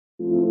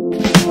Hello,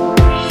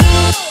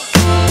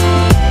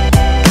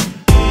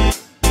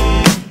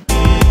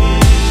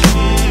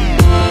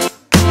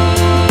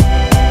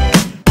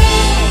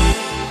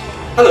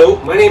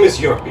 my name is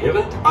Jorg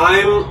Behrend.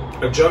 I'm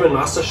a German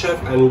master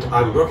chef and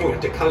I'm working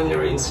at the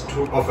Culinary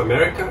Institute of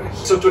America.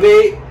 So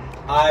today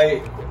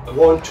I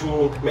want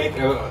to make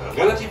a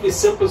relatively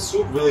simple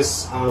soup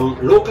with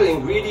local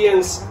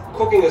ingredients,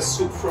 cooking a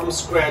soup from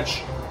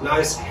scratch,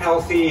 nice,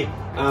 healthy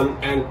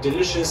and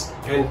delicious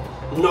and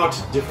not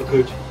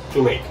difficult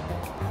to make.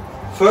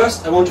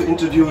 First I want to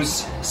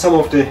introduce some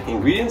of the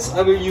ingredients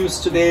I will use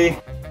today.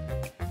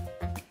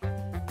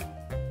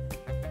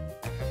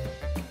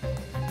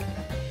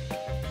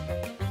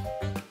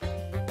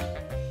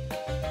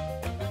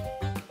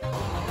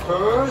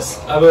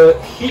 First, I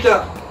will heat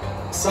up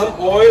some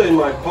oil in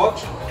my pot.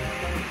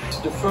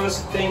 The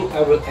first thing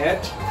I will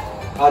add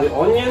are the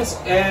onions,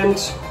 and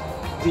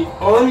the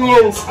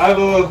onions I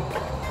will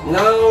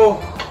now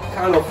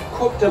kind of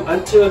cook them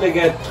until they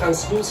get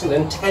translucent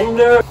and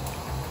tender.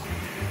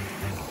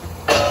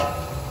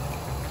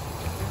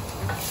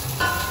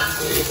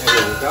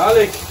 Adding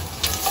garlic.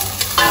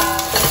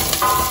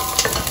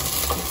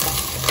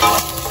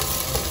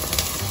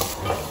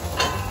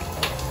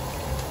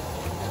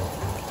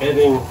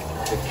 Adding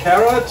the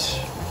carrot,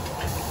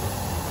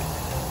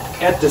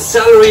 add the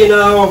celery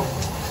now,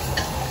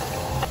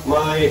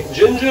 my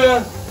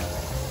ginger,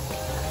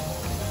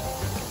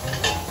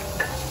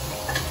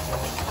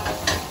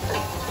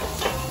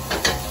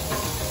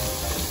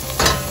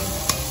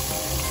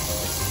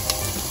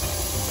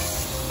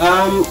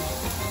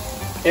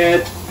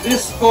 at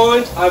this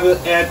point I will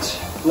add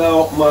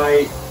now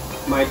my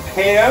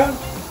pear,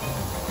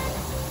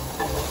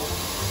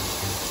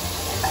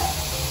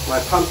 my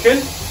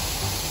pumpkin.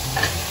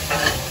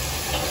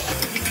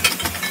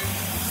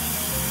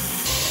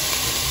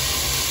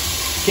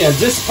 Okay, at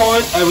this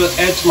point I will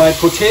add my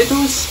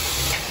potatoes,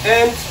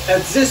 and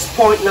at this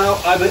point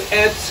now I will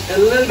add a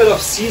little bit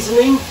of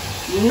seasoning,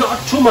 not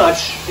too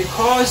much,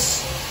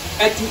 because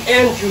at the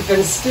end you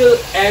can still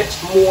add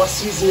more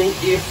seasoning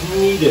if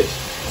needed.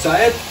 So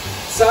I add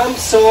some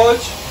salt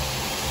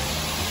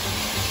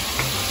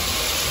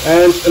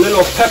and a little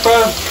of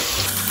pepper,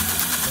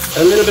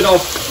 a little bit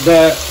of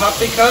the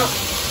paprika,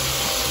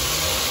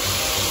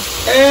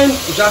 and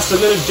just a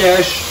little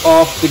dash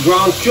of the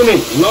ground cumin.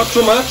 Not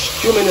too much,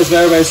 cumin is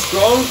very, very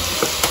strong,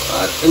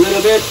 but a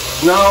little bit.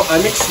 Now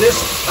I mix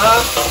this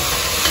up.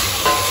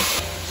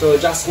 So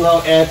just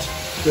now add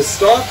the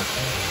stock.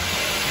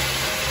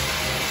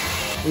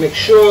 Make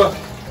sure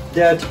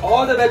that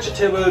all the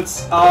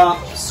vegetables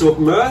are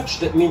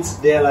submerged. That means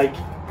they're like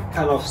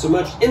kind of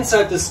submerged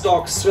inside the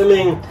stock,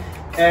 swimming.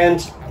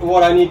 And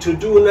what I need to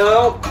do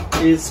now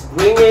is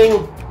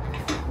bringing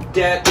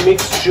that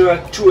mixture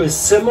to a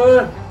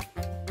simmer.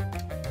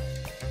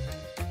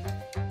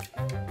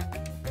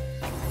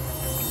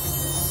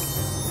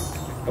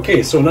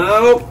 Okay, so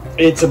now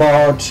it's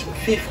about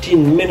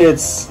 15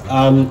 minutes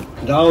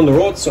down the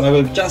road, so I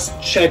will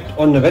just check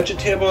on the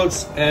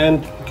vegetables,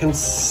 and you can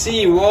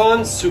see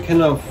once you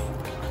kind of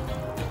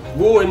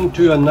go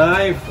into your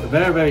knife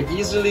very, very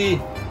easily,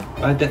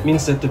 right? That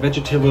means that the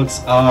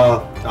vegetables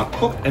are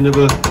cooked and they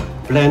will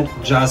blend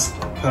just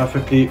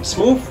perfectly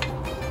smooth.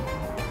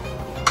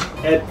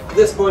 At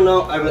this point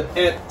now I will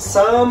add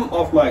some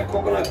of my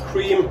coconut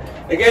cream.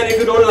 Again, if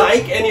you don't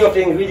like any of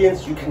the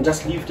ingredients, you can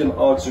just leave them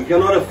out. So if you're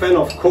not a fan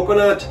of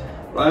coconut,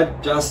 right,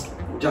 just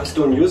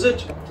don't use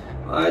it.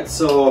 Right,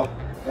 so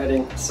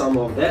adding some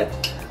of that.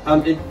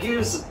 It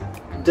gives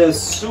the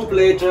soup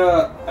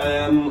later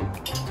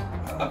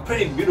a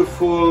pretty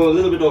beautiful,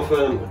 little bit of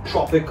a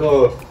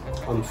tropical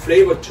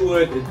flavor to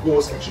it. It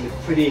goes actually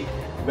pretty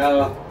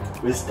well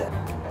with that.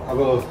 I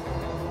will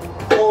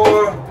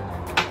pour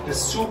the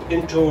soup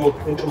into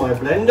my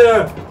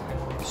blender.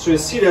 So you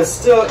see there's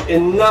still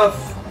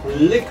enough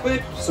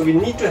liquid, so we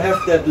need to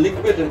have that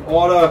liquid in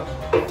order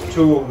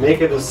to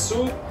make it a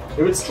soup.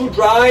 If it's too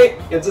dry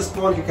at this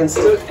point you can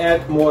still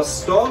add more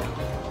stock,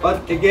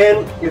 but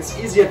again it's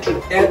easier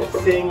to add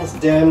things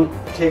than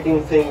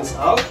taking things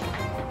out.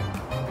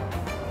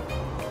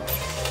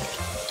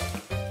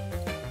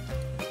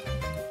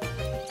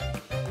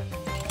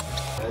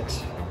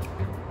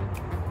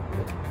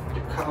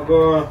 The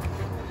cover.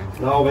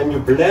 Now when you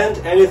blend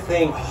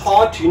anything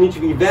hot, you need to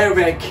be very,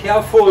 very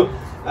careful.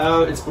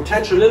 It's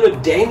potentially a little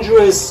bit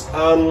dangerous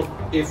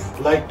if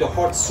like the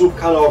hot soup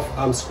kind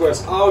of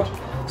squirts out.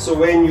 So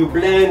when you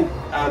blend,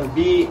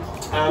 be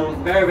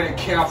very, very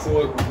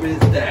careful with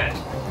that.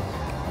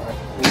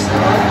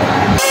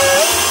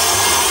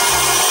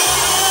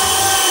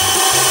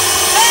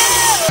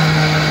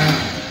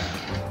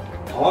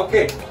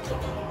 Okay,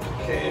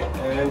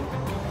 and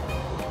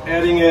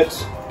adding it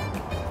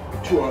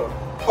to a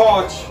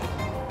pot.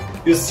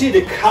 You see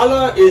the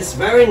color is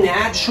very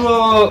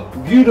natural,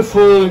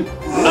 beautiful,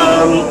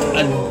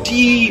 a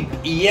deep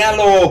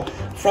yellow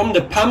from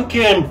the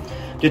pumpkin.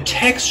 The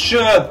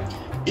texture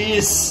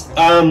is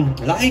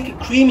like a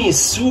creamy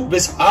soup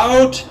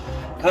without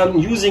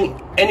using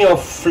any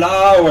of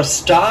flour or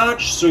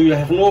starch, so you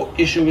have no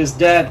issue with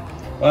that.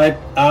 right?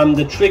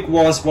 The trick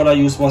was, what I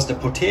used was the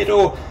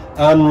potato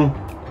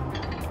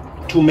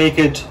to make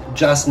it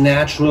just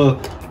natural,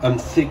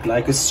 thick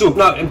like a soup.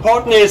 Now,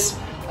 important is,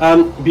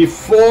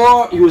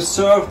 before you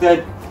serve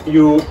that,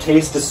 you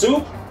taste the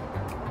soup.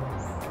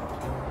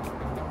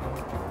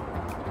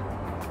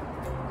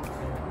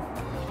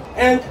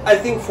 And I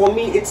think for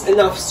me it's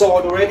enough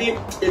salt already,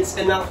 it's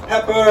enough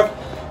pepper,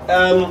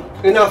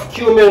 enough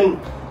cumin,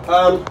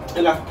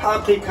 enough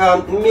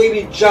paprika,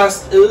 maybe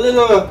just a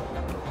little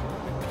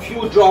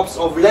few drops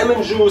of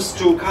lemon juice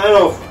to kind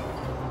of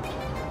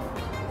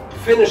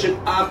finish it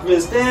up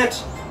with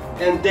that,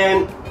 and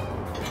then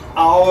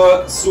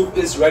our soup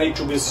is ready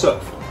to be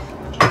served.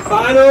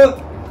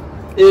 Final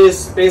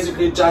is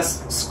basically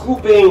just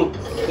scooping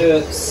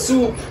the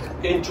soup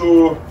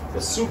into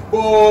the soup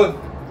bowl.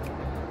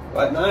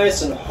 Right,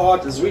 nice and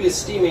hot, it's really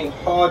steaming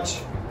hot.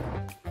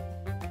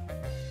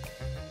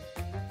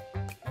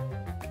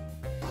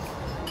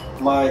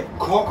 My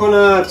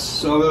coconut,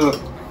 so I will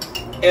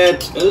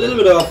add a little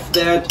bit of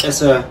that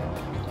as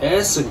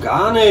a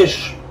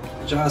garnish.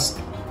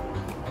 Just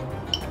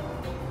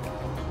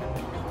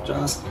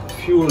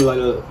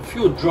a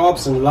few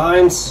drops and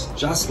lines,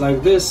 just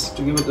like this,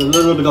 to give it a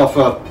little bit of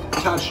a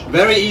touch.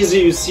 Very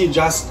easy, you see,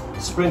 just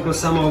sprinkle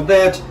some of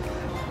that.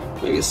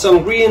 Maybe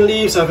some green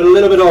leaves. I have a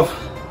little bit of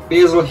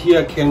basil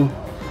here, I can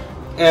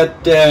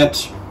add that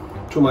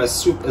to my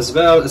soup as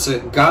well as a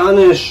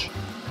garnish.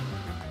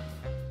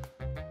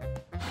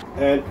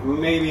 And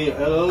maybe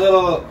a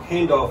little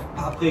hint of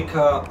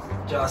paprika,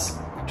 just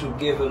to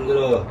give a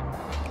little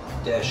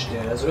dash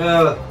there as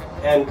well.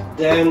 And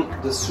then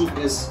the soup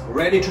is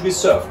ready to be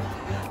served.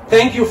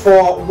 Thank you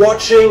for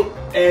watching,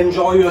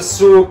 enjoy your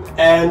soup,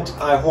 and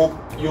I hope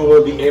you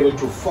will be able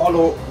to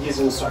follow these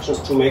instructions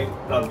to make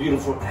a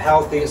beautiful,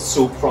 healthy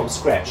soup from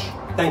scratch.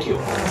 Thank you.